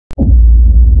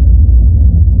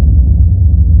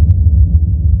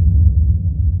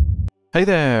Hey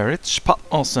there, it's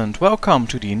Patmos and welcome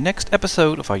to the next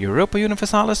episode of our Europa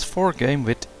Universalis 4 game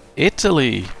with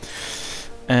Italy.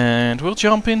 And we'll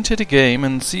jump into the game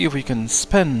and see if we can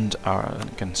expand our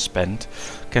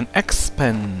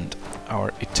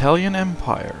Italian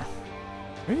empire.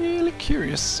 Really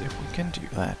curious if we can do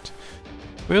that.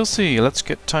 We'll see, let's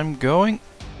get time going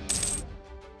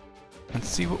and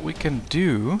see what we can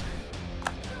do.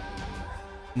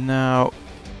 Now,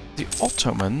 the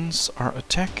Ottomans are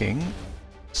attacking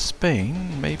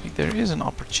Spain. Maybe there is an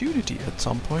opportunity at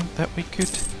some point that we could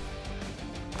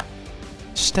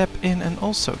step in and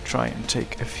also try and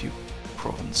take a few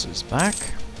provinces back.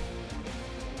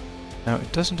 Now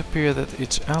it doesn't appear that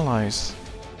its allies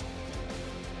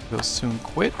will soon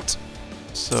quit,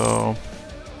 so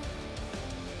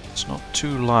it's not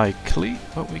too likely,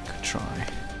 but we could try.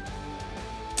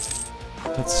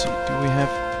 Let's see, do we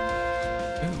have...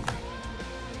 Ooh.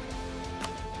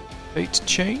 Fate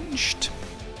changed.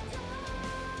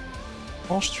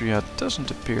 Austria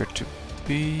doesn't appear to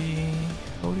be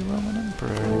Holy Roman Emperor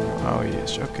anymore. Oh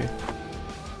yes, okay.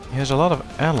 He has a lot of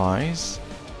allies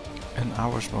and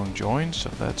ours won't join, so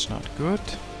that's not good.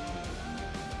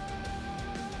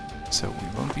 So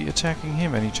we won't be attacking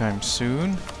him anytime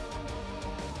soon.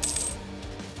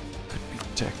 Could be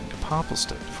attacking the Papal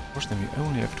State, of course, then we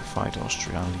only have to fight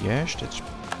Austria and Liège. That's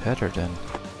better than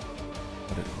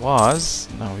what it was.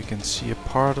 Now we can see a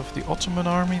part of the Ottoman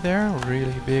army there,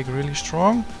 really big, really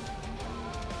strong.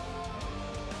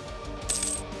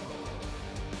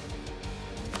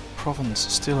 Province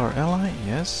still our ally,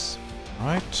 yes,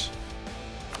 right.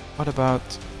 What about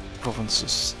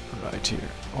provinces right here?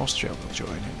 Austria will join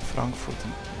in, Frankfurt,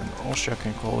 and Austria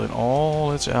can call in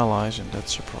all its allies, and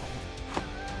that's a problem.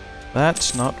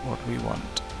 That's not what we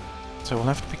want. So we'll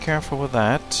have to be careful with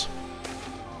that.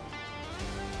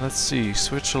 Let's see,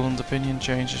 Switzerland opinion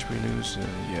changes, we lose,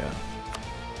 yeah.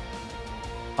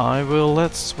 I will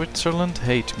let Switzerland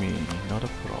hate me, not a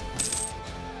problem.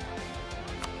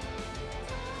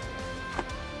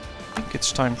 I think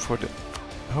it's time for the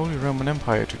Holy Roman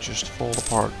Empire to just fall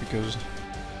apart because,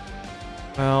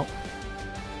 well,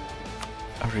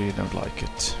 I really don't like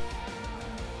it.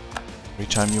 Every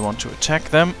time you want to attack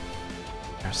them,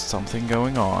 there's something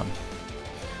going on.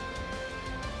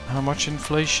 How much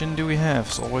inflation do we have?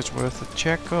 It's always worth a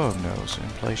check. Oh no, so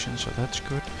inflation, so that's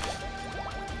good.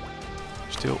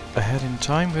 Still ahead in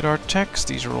time with our tax.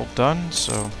 These are all done,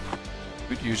 so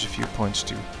could use a few points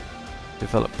to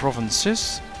develop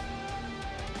provinces.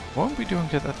 Won't be doing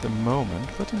that at the moment,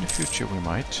 but in the future we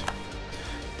might.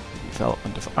 The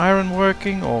development of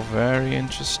ironworking, all very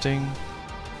interesting.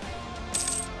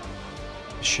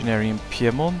 Missionary in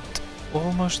Piedmont,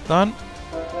 almost done.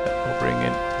 That will bring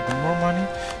in even more money.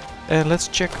 Let's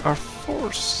check our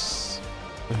force.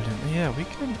 Yeah, we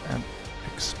can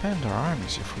expand our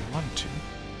armies if we want to,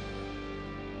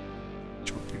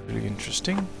 which would be really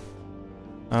interesting.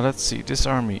 Now let's see, this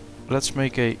army, let's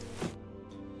make a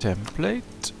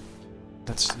template.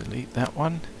 Let's delete that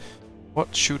one.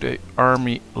 What should an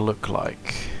army look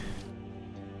like?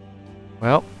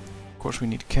 Well, of course we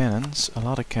need cannons, a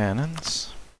lot of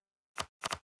cannons.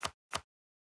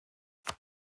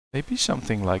 Maybe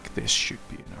something like this should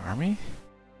be an army.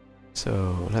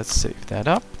 So let's save that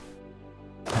up.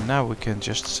 And now we can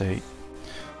just say,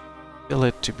 fill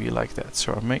it to be like that.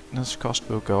 So our maintenance cost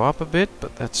will go up a bit,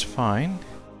 but that's fine.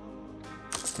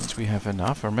 Since we have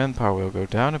enough, our manpower will go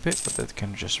down a bit, but that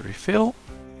can just refill.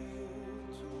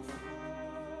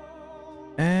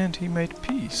 And he made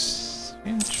peace.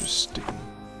 Interesting.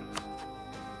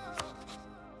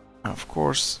 Of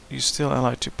course, he's still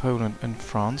allied to Poland and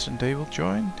France, and they will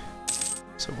join.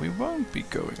 So we won't be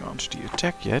going on to the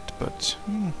attack yet, but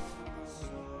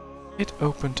it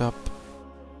opened up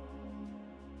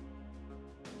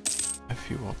a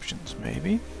few options,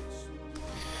 maybe.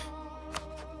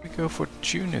 We go for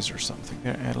Tunis or something.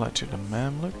 They're allied to the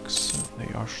Mamluks, so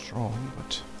they are strong,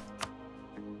 but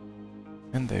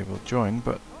and they will join.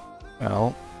 But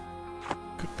well,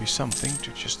 could be something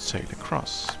to just sail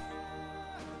across.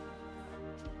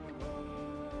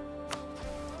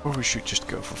 Or we should just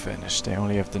go for Venice. They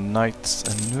only have the Knights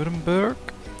and Nuremberg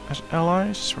as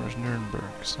allies. Or is Nuremberg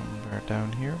somewhere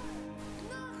down here?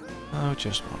 Oh,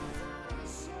 just one.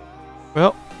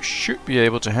 Well, should be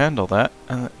able to handle that.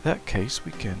 And in that case,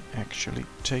 we can actually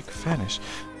take Venice.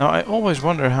 Now, I always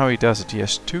wonder how he does it. He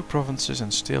has 2 provinces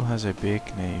and still has a big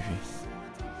navy.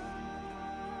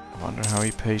 I wonder how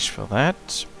he pays for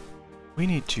that. We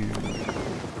need to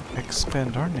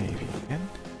expand our navy again.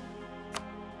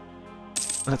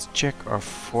 Let's check our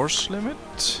force limit.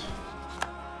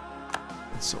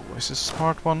 It's always a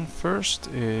smart one first.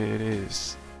 It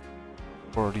is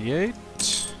 48.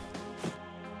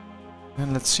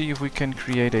 And let's see if we can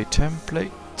create a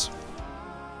template.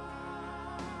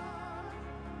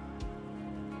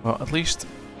 Well, at least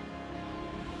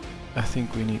I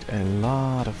think we need a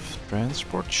lot of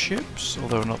transport ships,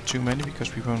 although not too many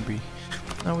because we won't be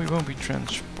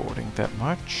transporting that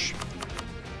much.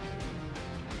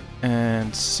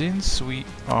 And since we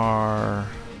are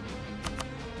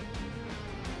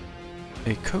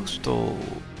a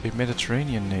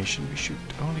Mediterranean nation, we should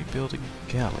only building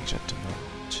galleys at the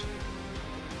moment.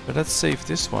 But let's save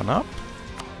this one up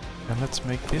and let's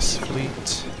make this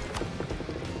fleet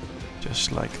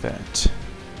just like that.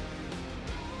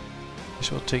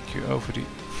 This will take you over the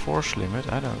force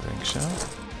limit. I don't think so.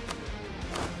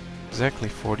 Exactly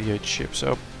 48 ships.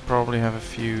 Oh, probably have a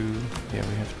few. Yeah,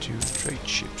 we have 2 trade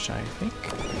ships, I think.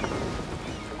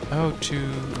 Oh,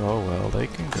 2. Oh well, they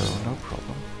can go, no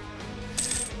problem.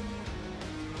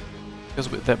 Because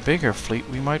with that bigger fleet,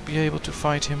 we might be able to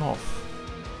fight him off.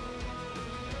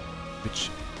 Which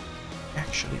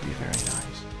actually be very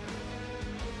nice.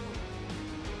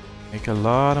 Make a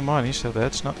lot of money, so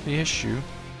that's not the issue.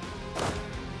 We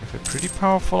have a pretty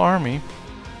powerful army.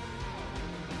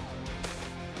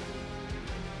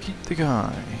 Keep the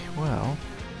guy. Well,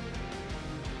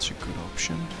 that's a good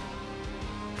option.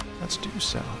 Let's do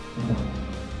so. Ooh,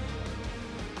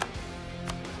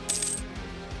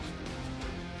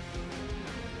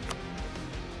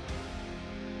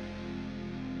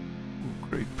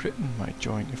 Great Britain might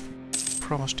join if we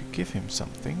promise to give him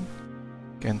something.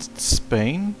 Against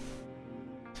Spain.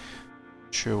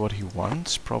 Sure what he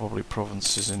wants. Probably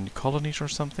provinces in the colonies or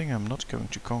something. I'm not going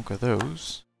to conquer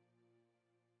those.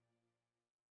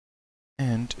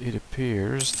 And it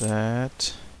appears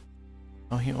that...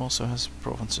 oh, he also has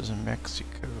provinces in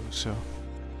Mexico, so...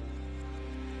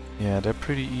 yeah, they're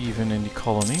pretty even in the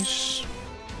colonies.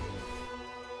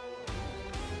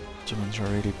 Ottomans are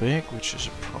really big, which is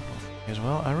a problem for me as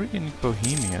well. I really need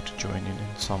Bohemia to join in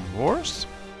some wars.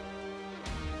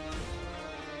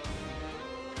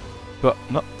 But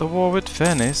not the war with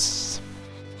Venice.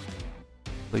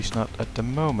 At least not at the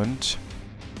moment.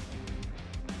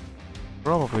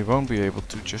 Probably won't be able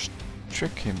to just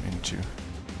trick him into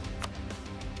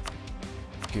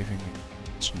giving me...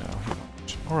 no, he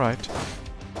won't. Alright,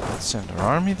 let's send our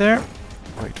army there.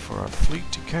 Wait for our fleet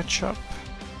to catch up.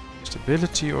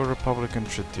 Stability or Republican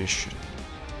tradition.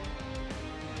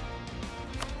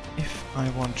 If I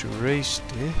want to raise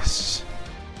this...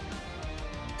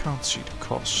 can't see the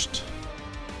cost.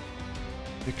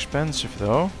 Expensive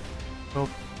though. We'll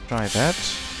try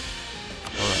that.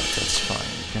 Alright, that's fine.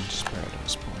 We can spare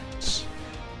those points.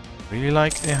 Really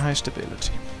like a high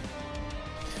stability.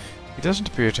 He doesn't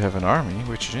appear to have an army,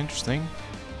 which is interesting.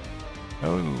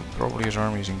 Oh, probably his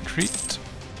army is in Crete.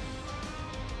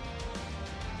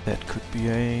 That could be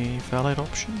a valid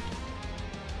option.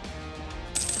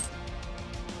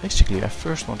 Basically, I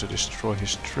first want to destroy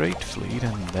his trade fleet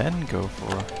and then go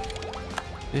for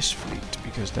this fleet,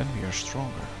 because then we are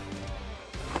stronger.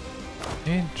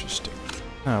 Interesting.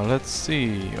 Now, let's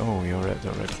see. Oh, we already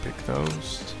picked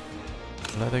those.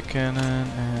 Leather cannon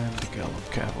and the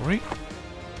Gallant cavalry.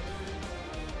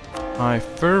 High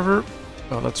fervor.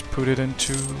 Well, let's put it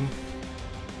into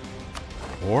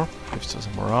war. Gives us a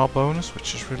morale bonus,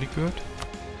 which is really good.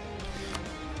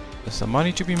 There's some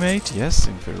money to be made. Yes,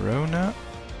 in Verona.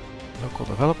 Local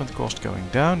development cost going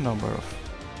down. Number of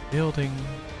buildings.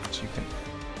 You can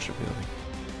extra building.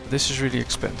 This is really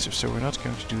expensive, so we're not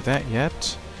going to do that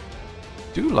yet.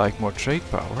 Do like more trade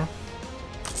power.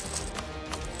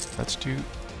 Let's do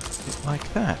it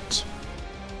like that.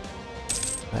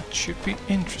 That should be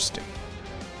interesting.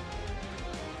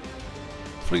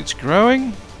 Fleet's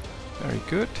growing. Very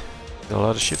good. Got a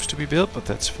lot of ships to be built, but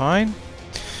that's fine.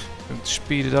 Going to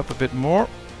speed it up a bit more.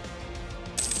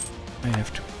 I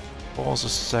have to pause a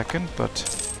second, but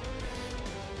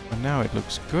for now it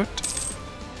looks good.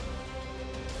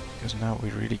 Because now we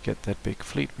really get that big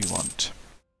fleet we want.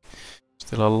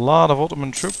 Still a lot of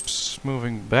Ottoman troops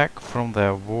moving back from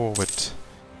their war with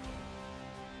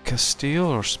Castile,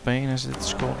 or Spain as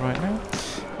it's called right now.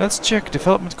 Let's check.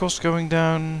 Development costs going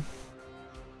down.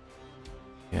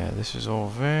 Yeah, this is all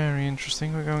very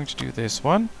interesting. We're going to do this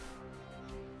one.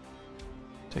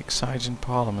 Take sides in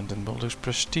parliament and we'll lose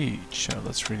prestige. So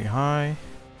that's really high.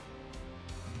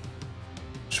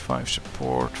 5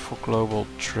 support for global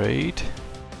trade.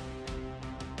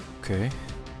 Okay.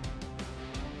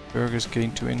 Burghers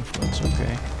gain 2 influence.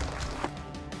 Okay.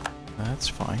 That's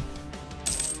fine.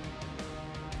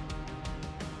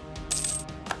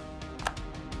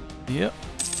 Yep.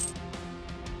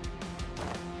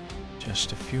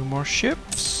 Just a few more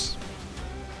ships.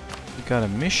 You got a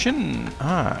mission.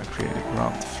 Ah, create a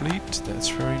grand fleet. That's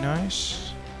very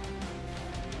nice.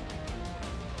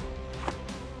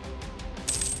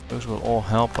 Those will all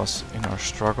help us in our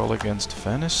struggle against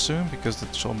Venice soon, because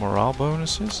that's all morale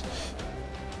bonuses.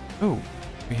 Oh,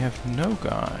 we have no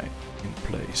guy in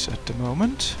place at the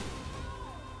moment.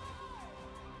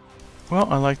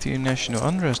 Well, I like the national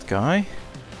unrest guy.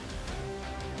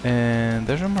 And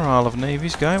there's a morale of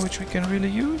navies guy, which we can really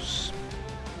use.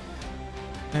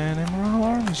 And a morale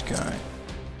armies guy.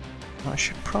 I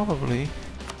should probably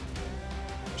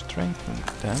strengthen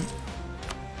them.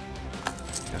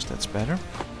 Because that's better.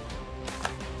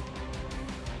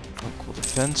 Local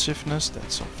defensiveness,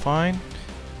 that's all fine.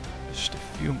 Just a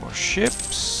few more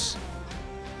ships.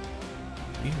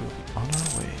 We will be on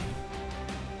our way.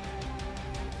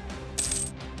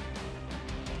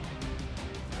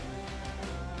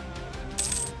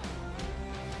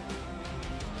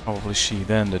 Probably see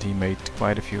then that he made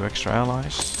quite a few extra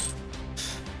allies.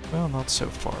 Well, not so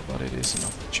far, but it is an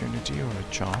opportunity or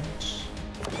a chance.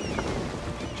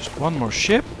 Just one more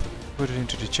ship. Put it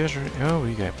into the treasury. Oh,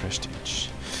 we get prestige.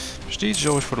 Prestige is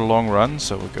always for the long run,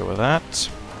 so we'll go with that.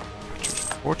 Truce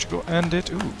with Portugal ended.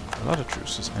 Ooh, a lot of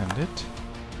truces ended.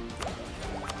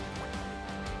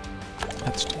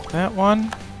 Let's do that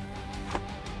one.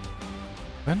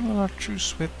 When will our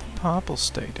truce with the Papal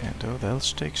State end? Oh, that'll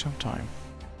take some time.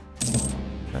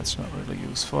 That's not really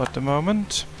useful at the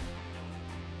moment.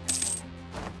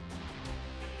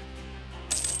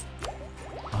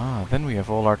 Ah, then we have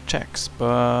all our techs,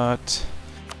 but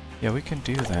yeah, we can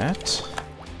do that.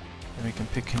 Then we can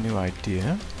pick a new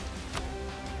idea.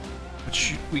 What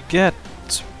should we get?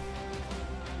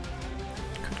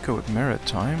 Could go with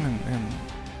maritime and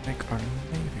make our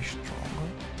navy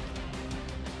stronger.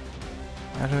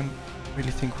 I don't really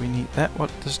think we need that.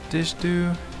 What does this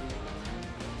do?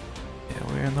 Yeah,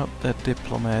 we're not that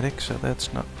diplomatic, so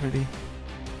that's not really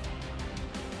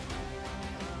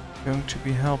going to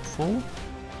be helpful.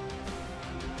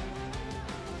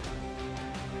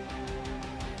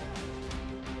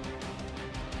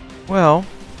 Well,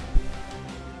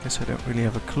 guess I don't really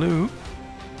have a clue.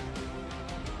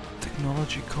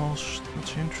 Technology cost,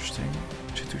 that's interesting.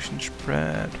 Institution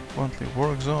spread, monthly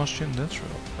war exhaustion, that's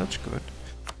good.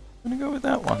 I'm gonna go with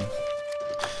that one.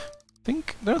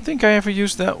 Don't think I ever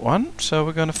used that one, so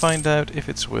we're gonna find out if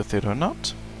it's worth it or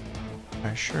not.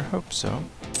 I sure hope so.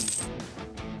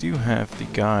 Do have the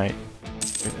guy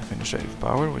with administrative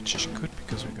power, which is good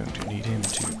because we're going to need him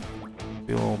to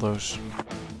build all those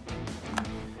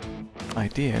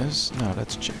ideas. Now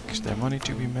let's check. Is there money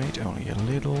to be made? Only a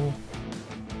little.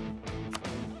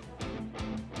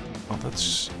 Well,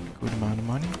 that's a good amount of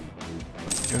money.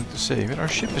 We're going to save it. Our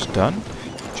ship is done.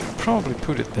 Should probably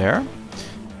put it there.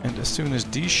 And as soon as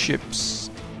these ships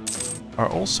are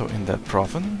also in that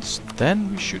province,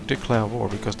 then we should declare war,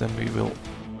 because then we will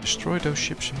destroy those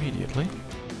ships immediately.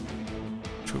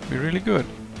 Which would be really good.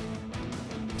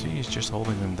 See, he's just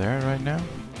holding them there right now.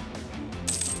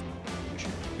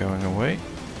 Going away.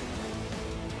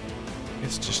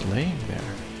 It's just laying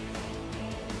there.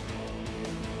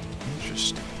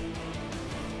 Interesting.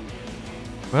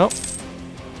 Well,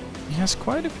 he has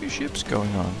quite a few ships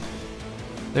going on.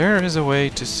 There is a way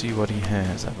to see what he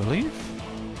has, I believe.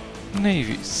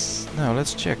 Navies. Now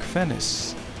let's check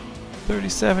Venice.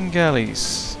 37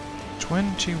 galleys.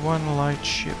 21 light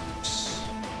ships.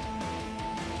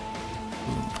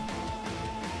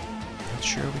 Not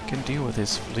sure we can deal with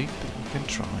his fleet, but we can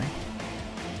try.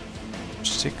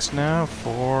 6 now,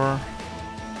 4.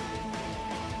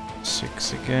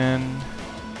 6 again.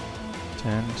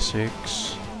 10,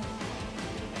 6.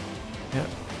 Yep.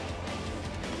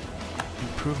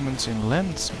 Improvements in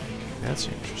lens making, that's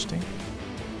interesting.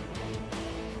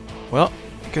 Well,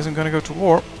 because I'm gonna go to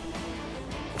war.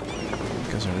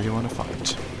 Because I really want to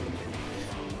fight.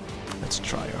 Let's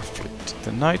try our fleet.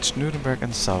 The Knights, Nuremberg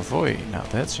and Savoy. Now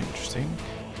that's interesting.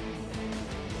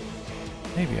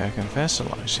 Maybe I can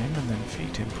vassalize him and then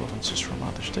feed him provinces from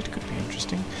others. That could be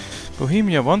interesting.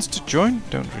 Bohemia wants to join,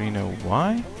 don't really know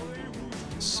why.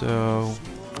 So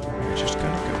we're just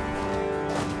gonna go.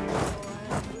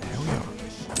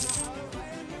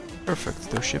 Perfect,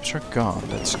 those ships are gone.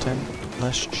 That's 10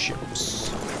 less ships.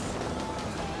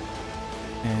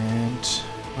 And,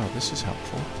 well, this is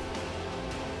helpful.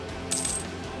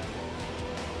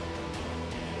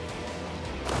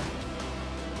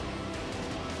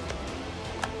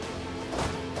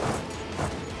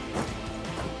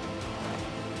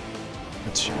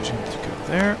 Let's use him to go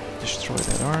there. Destroy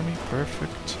that army.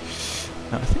 Perfect.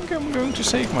 Now, I think I'm going to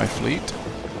save my fleet.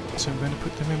 So I'm going to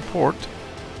put them in port.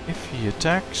 If he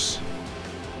attacks,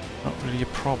 not really a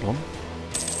problem.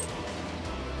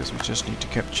 Because we just need to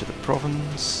capture the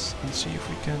province and see if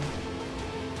we can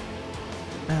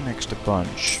annex the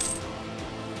bunch.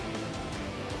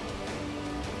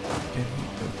 Can we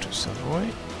go to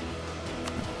Savoy?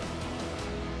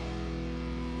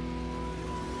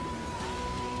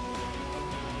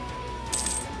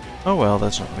 Oh well,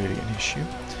 that's not really an issue.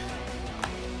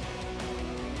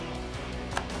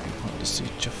 We want the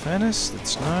siege of Venice,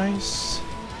 that's nice.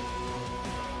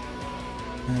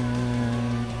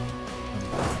 And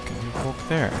can we walk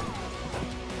there?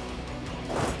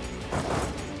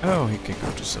 Oh, he can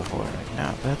go to Savoy right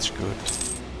now, that's good.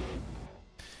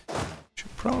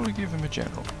 Should probably give him a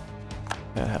general.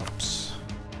 That helps.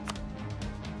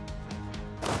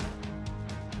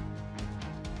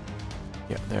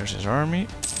 Yeah, there's his army.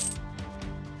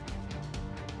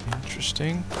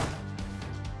 Interesting.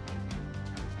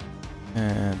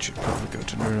 And should probably go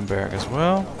to Nuremberg as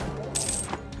well.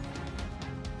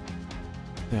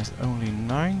 There's only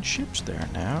 9 ships there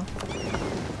now.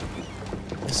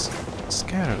 It's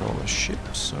scattered all the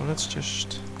ships, so let's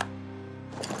just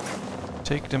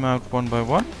take them out one by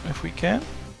one if we can.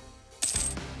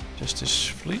 Just his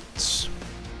fleets.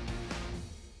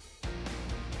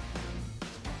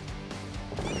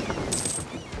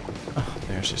 Ah,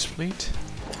 there's his fleet.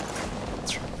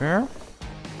 Let's repair.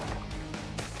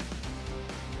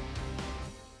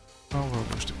 Oh, we'll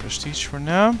lose the prestige for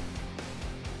now.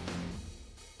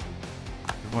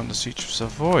 We won the siege of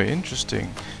Savoy.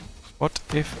 Interesting. What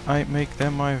if I make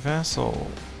them my vassal?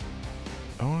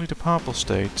 Only the Papal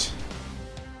State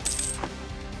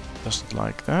doesn't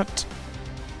like that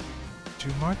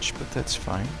too much, but that's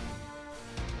fine.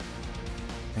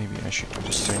 Maybe I should do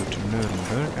the same to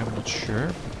Nuremberg, I'm not sure,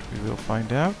 but we will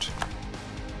find out.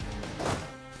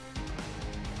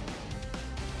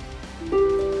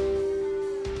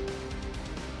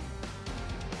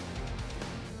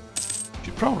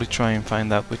 Should probably try and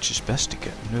find out which is best to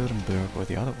get, Nuremberg or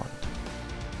the other one.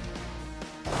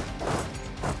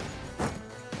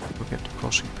 We'll get the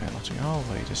crossing penalty. Oh,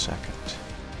 wait a second.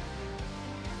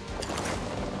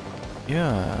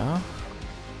 Yeah.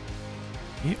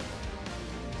 He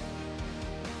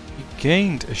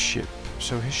gained a ship,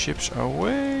 so his ships are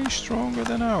way stronger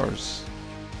than ours.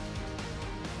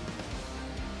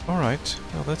 Alright,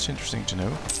 well that's interesting to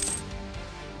know.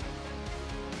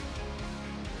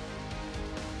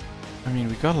 I mean,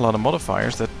 we got a lot of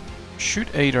modifiers that should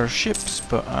aid our ships,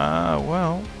 but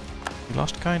well, we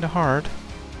lost kinda hard.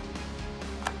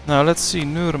 Now let's see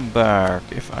Nuremberg,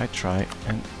 if I try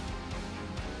and...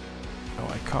 Oh,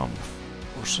 I can't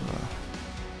force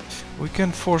we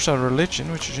can force our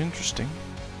religion, which is interesting.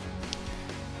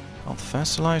 Can't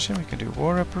vassalize him, we can do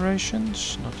war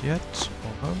reparations, not yet,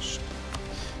 almost.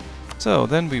 So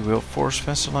then we will force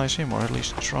vassalize him, or at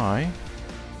least try.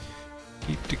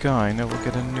 Keep the guy, now we'll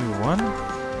get a new one.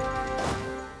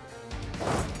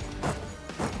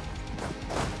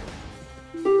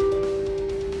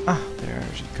 Ah,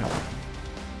 there's he coming.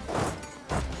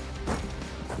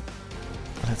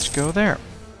 Let's go there.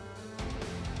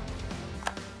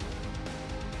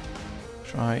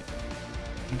 Try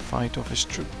and fight off his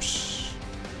troops.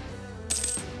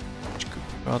 Which could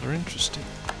be rather interesting.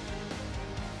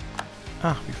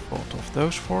 Ah, we fought off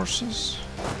those forces.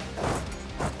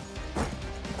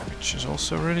 Which is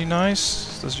also really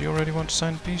nice. Does he already want to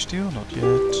sign a peace deal? Not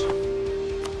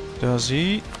yet. Does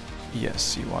he?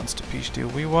 Yes, he wants the peace deal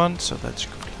we want, so that's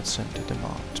good. Let's send the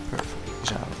demand. Perfect,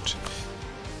 he's out.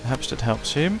 Perhaps that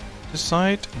helps him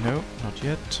decide. No, not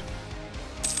yet.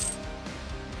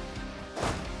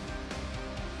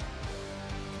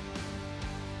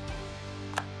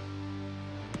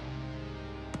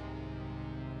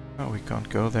 Oh, we can't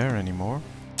go there anymore.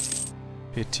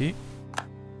 Pity.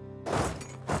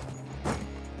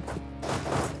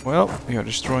 Well, we are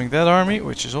destroying that army,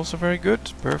 which is also very good.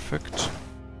 Perfect.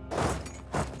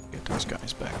 Get those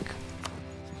guys back.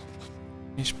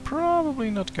 He's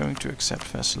probably not going to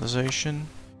accept vassalization,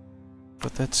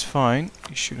 but that's fine.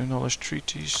 He should acknowledge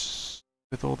treaties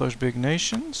with all those big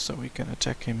nations, so we can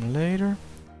attack him later.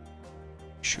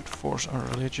 We should force our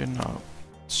religion. No,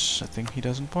 it's a thing he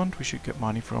doesn't want. We should get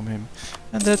money from him.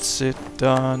 And that's it.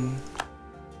 Done.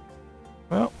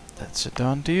 Well, that's a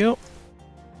done deal.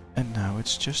 And now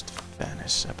it's just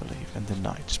Venice, I believe, and the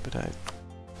knights, but I have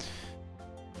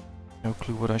no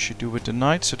clue what I should do with the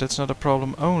knights, so that's not a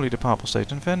problem. Only the Papal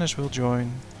State and Venice will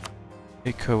join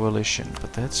a coalition,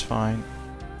 but that's fine.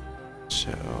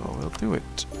 So we'll do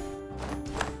it.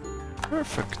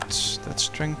 Perfect. That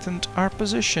strengthened our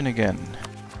position again.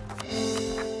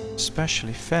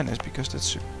 Especially Venice, because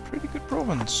that's a pretty good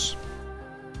province.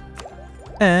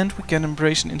 And we can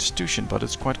embrace an institution, but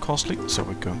it's quite costly, so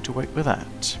we're going to wait with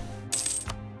that.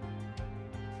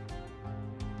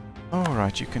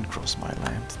 Alright, you can cross my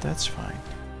land, that's fine.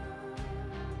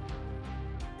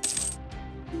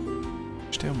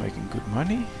 Still making good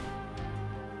money.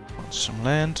 Want some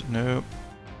land? No.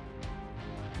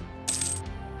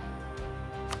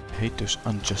 Hate those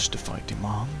unjustified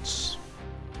demands.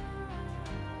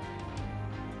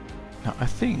 Now I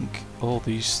think all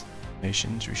these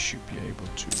nations we should be able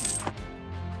to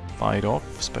fight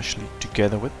off, especially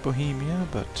together with Bohemia,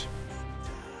 but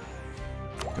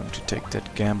I'm going to take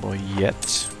that gamble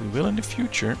yet. We will in the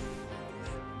future,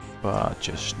 but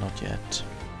just not yet.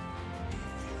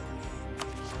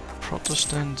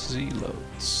 Protestant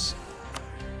zealots.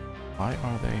 Why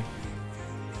are they?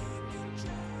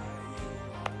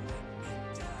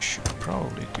 Should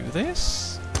probably do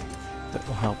this. That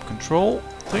will help control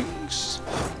things.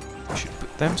 We should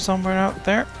put them somewhere out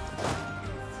there.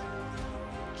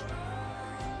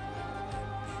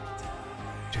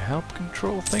 To help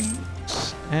control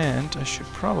things. And I should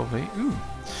probably... Ooh.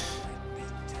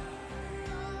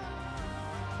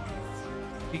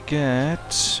 We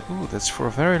get... Ooh, that's for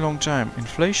a very long time.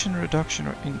 Inflation reduction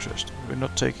or interest. We're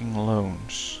not taking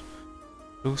loans.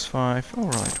 Lose 5.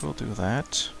 Alright, we'll do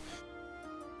that.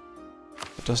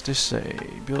 What does this say?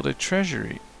 Build a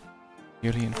treasury.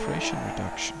 Yearly inflation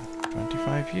reduction.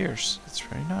 25 years. That's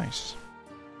very nice.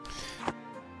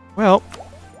 Well,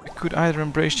 we could either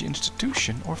embrace the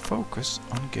institution or focus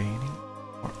on gaining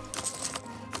more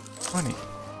money.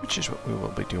 Which is what we will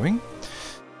be doing.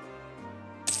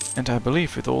 And I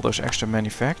believe with all those extra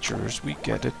manufacturers we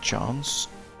get a chance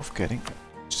of getting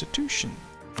institution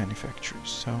manufacturers.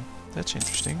 So that's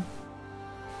interesting.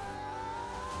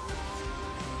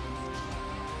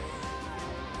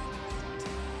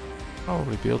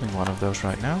 Probably building one of those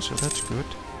right now, so that's good.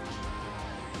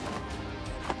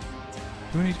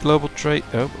 We need global trade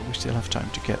though, but we still have time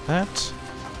to get that.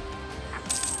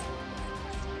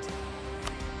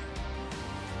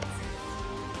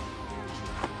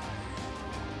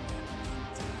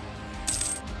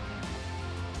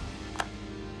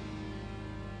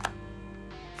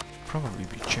 Probably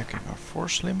be checking our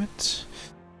force limit.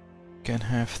 Can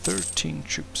have 13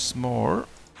 troops more,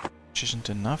 which isn't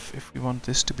enough if we want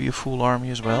this to be a full army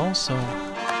as well, so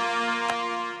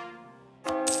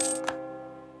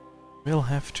we'll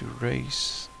have to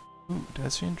raise. Ooh,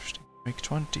 that's interesting. Make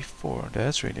 24.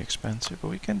 That's really expensive, but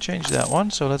we can change that one,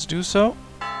 so let's do so.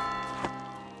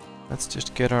 Let's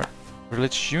just get our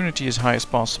religious unity as high as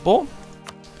possible.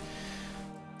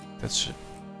 That's a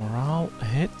morale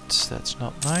hit. That's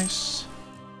not nice.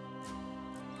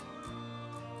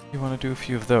 We want to do a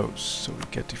few of those, so we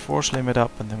get the force limit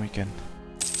up and then we can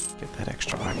get that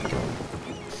extra army going.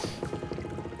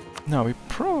 Now we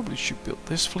probably should build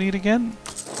this fleet again.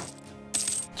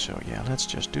 So yeah, let's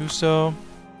just do so.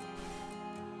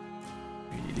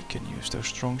 Really can use those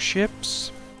strong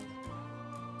ships.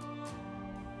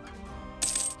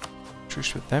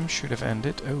 Truce with them should have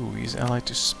ended. Oh, he's allied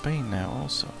to Spain now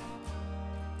also.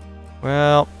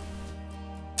 Well,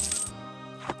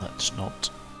 let's not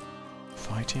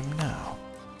fight him now.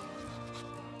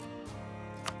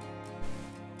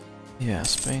 Yeah,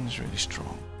 Spain's really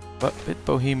strong. But with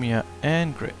Bohemia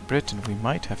and Great Britain we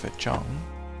might have a chance.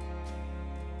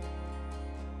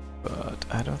 But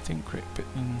I don't think Great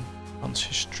Britain wants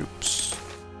his troops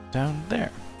down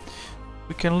there.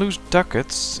 We can lose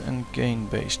ducats and gain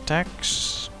base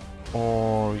tax,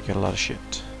 or we get a lot of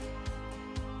shit.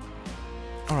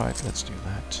 Alright, let's do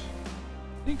that.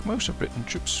 I think most of Britain's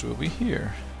troops will be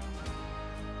here.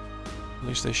 At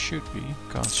least they should be.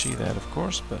 Can't see that, of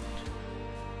course, but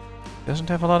doesn't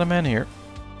have a lot of men here.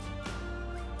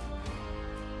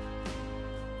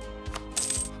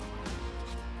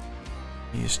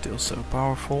 He is still so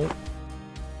powerful.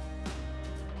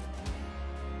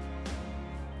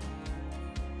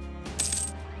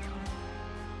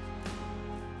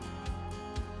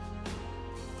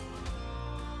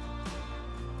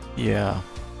 Yeah.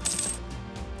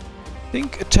 I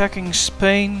think attacking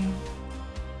Spain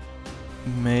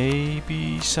may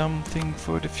be something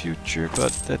for the future,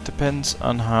 but that depends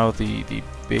on how the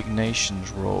big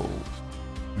nations roll.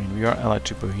 I mean, we are allied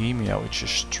to Bohemia, which is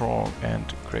strong,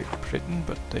 and Great Britain,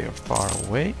 but they are far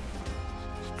away.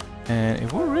 And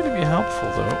it would really be helpful,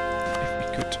 though, if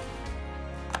we could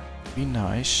be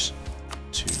nice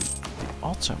to the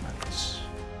Ottomans.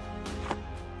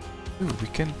 Ooh, we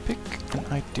can pick an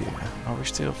idea. Are we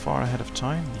still far ahead of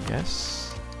time?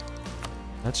 Yes.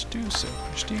 Let's do so.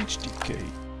 Prestige decay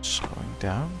slowing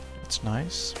down. That's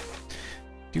nice.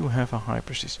 Do have a high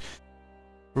prestige.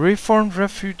 Reformed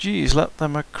refugees, let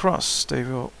them across. They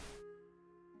will.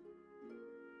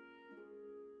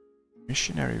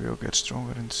 Missionary will get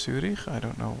stronger in Zurich. I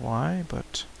don't know why,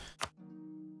 but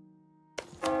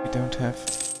we don't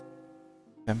have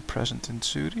them present in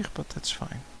Zurich, but that's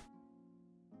fine.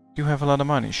 You have a lot of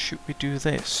money. Should we do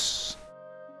this?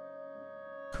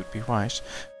 Could be wise.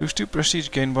 Lose 2 prestige,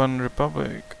 gain 1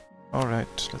 republic.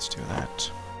 Alright, let's do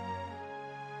that.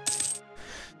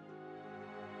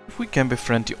 If we can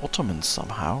befriend the Ottomans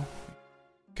somehow,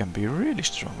 we can be really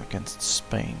strong against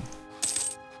Spain.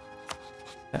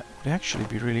 That would actually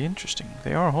be really interesting.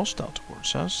 They are hostile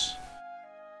towards us,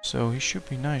 so he should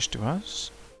be nice to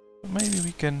us. But maybe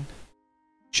we can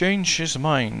change his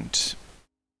mind.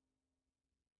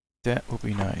 That would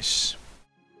be nice.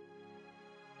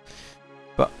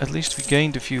 But at least we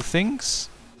gained a few things.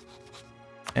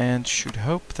 And should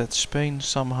hope that Spain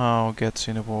somehow gets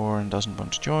in a war and doesn't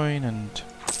want to join, and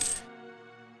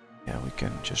yeah, we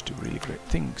can just do really great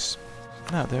things.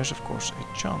 Now there's of course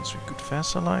a chance we could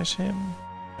vassalize him.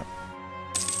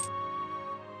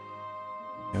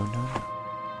 No. No.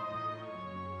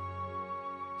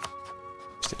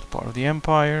 Still part of the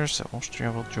empire, so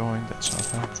Austria will join, that's not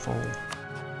helpful.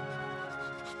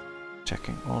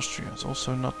 Attacking Austria is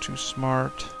also not too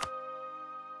smart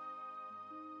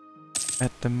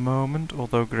at the moment,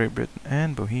 although Great Britain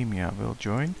and Bohemia will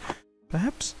join.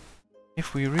 Perhaps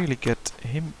if we really get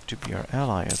him to be our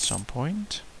ally at some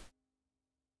point,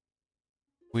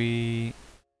 we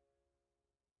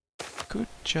could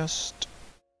just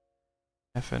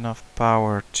have enough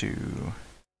power to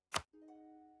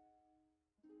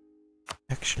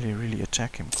actually really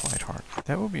attack him quite hard.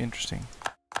 That would be interesting.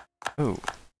 Oh,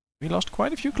 we lost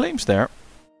quite a few claims there.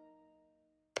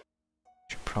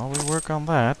 Should probably work on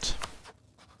that.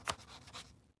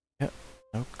 Yep,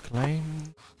 no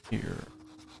claim here.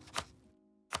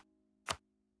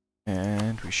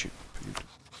 And we should put it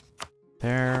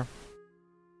there.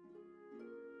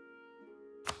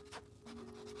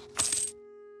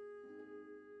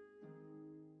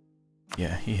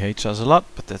 Yeah, he hates us a lot,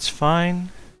 but that's fine.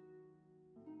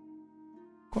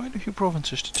 Quite a few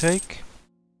provinces to take.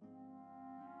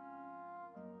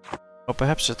 Or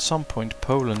perhaps at some point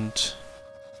Poland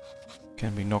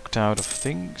can be knocked out of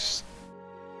things.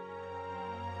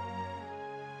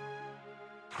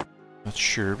 Not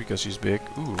sure because he's big.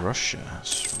 Ooh, Russia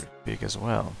is really big as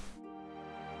well.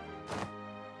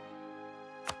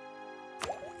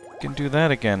 Can do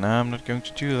that again. I'm not going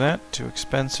to do that. Too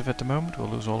expensive at the moment. We'll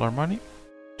lose all our money.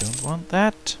 Don't want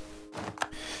that.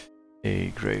 A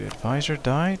great advisor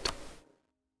died.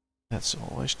 That's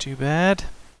always too bad.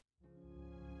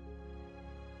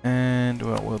 And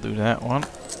well, we'll do that one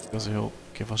because he'll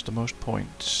give us the most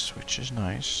points, which is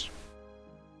nice.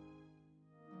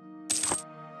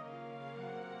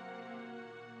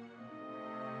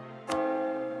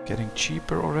 Getting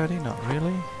cheaper already? Not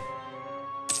really.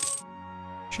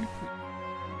 Should we?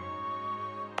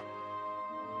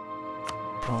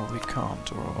 Probably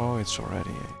can't, or oh, it's already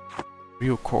a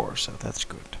real core, so that's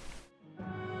good.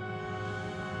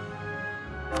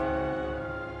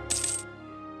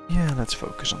 Yeah, let's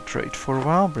focus on trade for a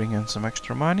while, bring in some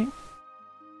extra money.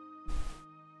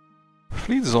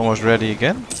 Fleet is almost ready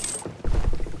again.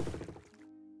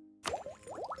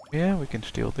 Yeah, we can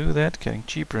still do that, getting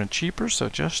cheaper and cheaper, so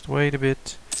just wait a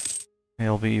bit.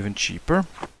 It'll be even cheaper.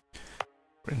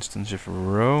 For instance, if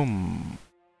Roma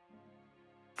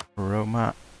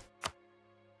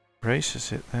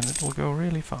braces it, then it will go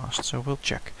really fast, so we'll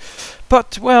check.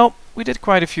 But, well, we did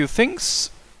quite a few things.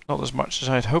 Not as much as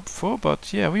I'd hoped for,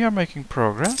 but yeah, we are making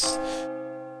progress.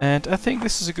 And I think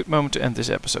this is a good moment to end this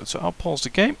episode, so I'll pause the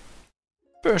game.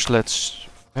 First, let's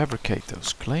fabricate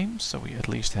those claims, so we at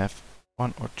least have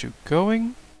 1 or 2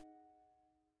 going.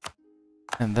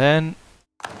 And then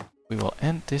we will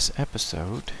end this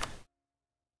episode.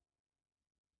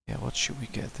 Yeah, what should we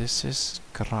get? This is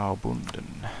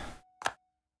Graubunden.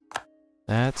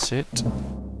 That's it.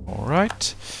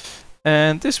 Alright.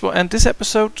 And this will end this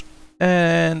episode.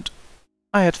 And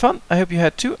I had fun. I hope you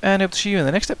had too. And I hope to see you in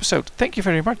the next episode. Thank you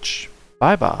very much.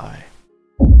 Bye bye.